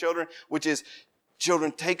telling your children, which is,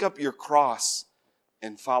 children, take up your cross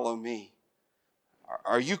and follow me?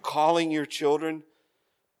 Are you calling your children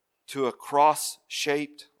to a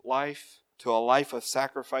cross-shaped life, to a life of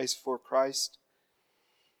sacrifice for Christ?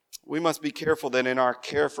 We must be careful that in our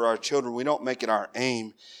care for our children, we don't make it our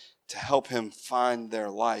aim to help Him find their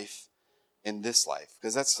life in this life.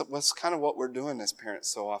 Because that's kind of what we're doing as parents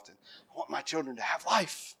so often. I want my children to have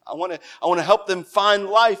life. I want to help them find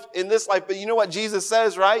life in this life. But you know what Jesus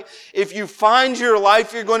says, right? If you find your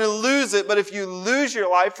life, you're going to lose it. But if you lose your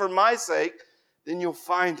life for my sake, then you'll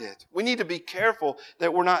find it. We need to be careful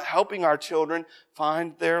that we're not helping our children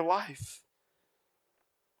find their life.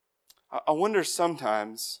 I wonder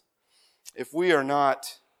sometimes if we are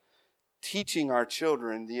not teaching our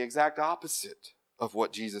children the exact opposite of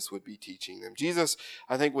what Jesus would be teaching them. Jesus,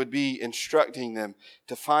 I think, would be instructing them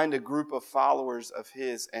to find a group of followers of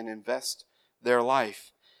His and invest their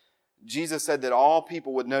life. Jesus said that all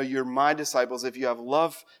people would know you're my disciples if you have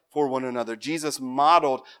love for one another. Jesus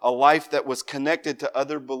modeled a life that was connected to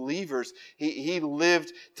other believers. He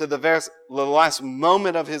lived to the last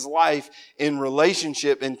moment of His life in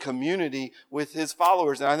relationship and community with His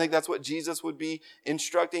followers. And I think that's what Jesus would be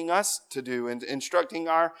instructing us to do and instructing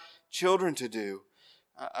our children to do.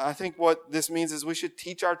 I think what this means is we should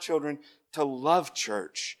teach our children to love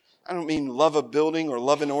church. I don't mean love a building or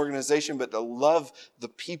love an organization, but to love the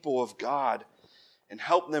people of God and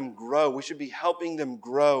help them grow. We should be helping them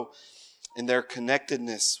grow in their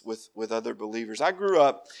connectedness with other believers. I grew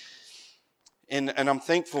up, and I'm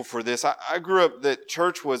thankful for this, I grew up that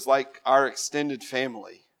church was like our extended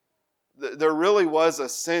family. There really was a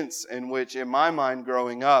sense in which, in my mind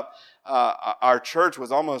growing up, our church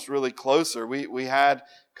was almost really closer. We had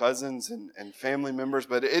cousins and family members,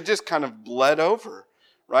 but it just kind of bled over.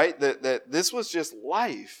 Right? That this was just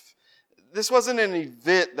life. This wasn't an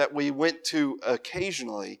event that we went to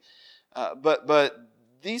occasionally. But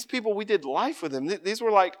these people, we did life with them. These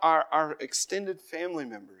were like our extended family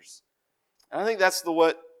members. And I think that's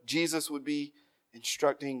what Jesus would be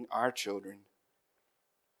instructing our children.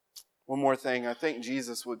 One more thing. I think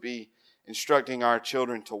Jesus would be instructing our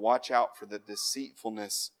children to watch out for the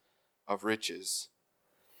deceitfulness of riches.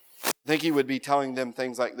 I think He would be telling them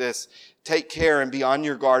things like this: take care and be on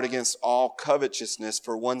your guard against all covetousness,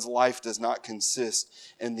 for one's life does not consist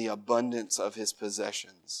in the abundance of his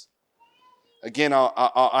possessions. Again,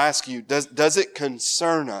 I'll ask you, does it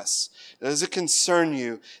concern us? Does it concern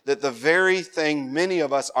you that the very thing many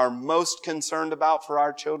of us are most concerned about for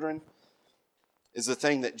our children is the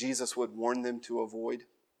thing that Jesus would warn them to avoid?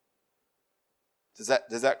 Does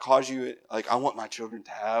that cause you, like, I want my children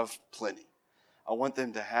to have plenty. I want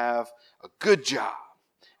them to have a good job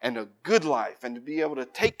and a good life and to be able to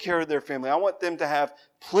take care of their family. I want them to have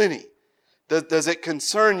plenty. Does it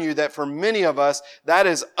concern you that for many of us, that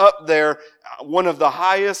is up there, one of the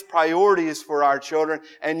highest priorities for our children,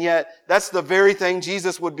 and yet that's the very thing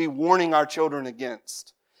Jesus would be warning our children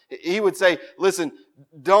against? He would say, listen,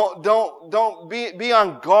 don't be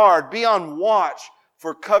on guard, be on watch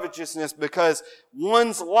for covetousness, because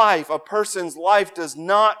one's life, a person's life, does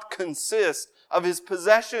not consist of his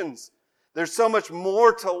possessions. There's so much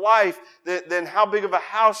more to life than how big of a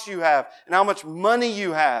house you have and how much money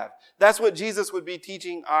you have. That's what Jesus would be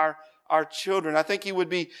teaching our children. I think He would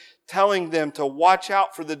be telling them to watch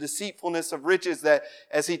out for the deceitfulness of riches that,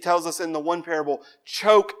 as He tells us in the one parable,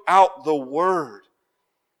 choke out the word.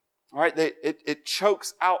 All right, it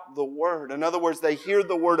chokes out the word. In other words, they hear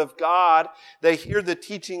the word of God, they hear the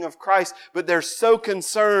teaching of Christ, but they're so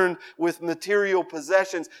concerned with material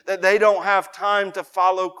possessions that they don't have time to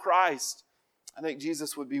follow Christ. I think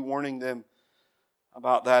Jesus would be warning them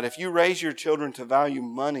about that. If you raise your children to value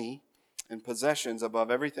money and possessions above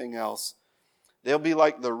everything else, they'll be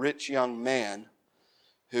like the rich young man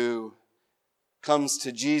who comes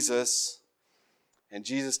to Jesus, and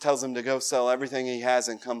Jesus tells him to go sell everything he has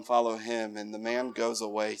and come follow Him, and the man goes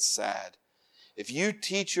away sad. If you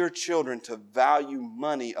teach your children to value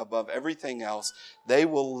money above everything else, they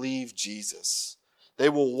will leave Jesus. They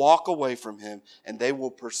will walk away from Him, and they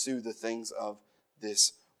will pursue the things of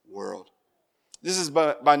this world. This is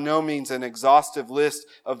by no means an exhaustive list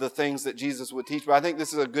of the things that Jesus would teach, but I think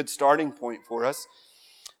this is a good starting point for us.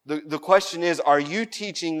 The question is, are you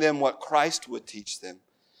teaching them what Christ would teach them?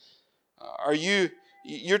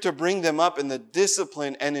 You're to bring them up in the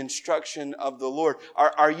discipline and instruction of the Lord.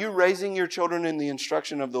 Are you raising your children in the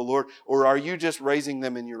instruction of the Lord, or are you just raising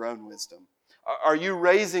them in your own wisdom? Are you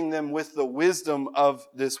raising them with the wisdom of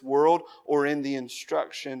this world, or in the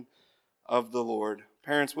instruction of the Lord?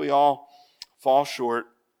 Parents, we all fall short,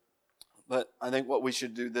 but I think what we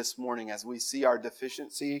should do this morning, as we see our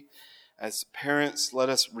deficiency as parents, let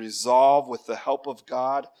us resolve with the help of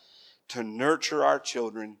God to nurture our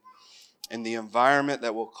children in the environment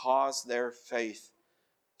that will cause their faith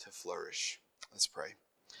to flourish. Let's pray.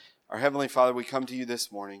 Our Heavenly Father, we come to You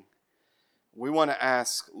this morning. We want to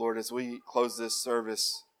ask, Lord, as we close this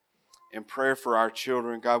service in prayer for our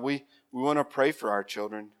children, God, we want to pray for our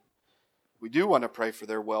children. We do want to pray for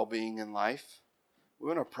their well-being in life. We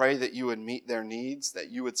want to pray that You would meet their needs, that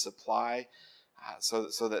You would supply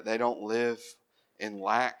so that they don't live in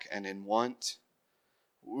lack and in want.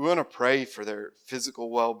 We want to pray for their physical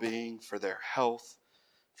well-being, for their health,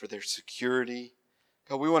 for their security.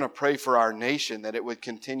 God, we want to pray for our nation, that it would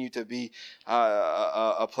continue to be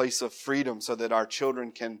a place of freedom so that our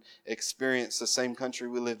children can experience the same country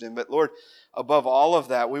we lived in. But Lord, above all of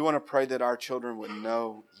that, we want to pray that our children would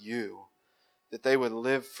know You, that they would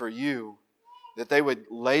live for You, that they would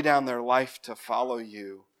lay down their life to follow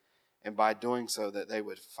You, and by doing so that they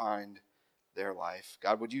would find their life.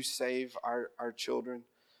 God, would You save our children?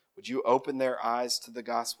 Would You open their eyes to the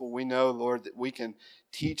gospel? We know, Lord, that we can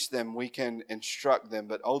teach them, we can instruct them,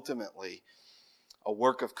 but ultimately a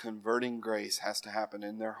work of converting grace has to happen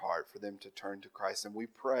in their heart for them to turn to Christ. And we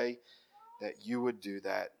pray that You would do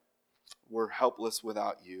that. We're helpless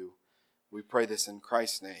without You. We pray this in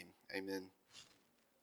Christ's name. Amen.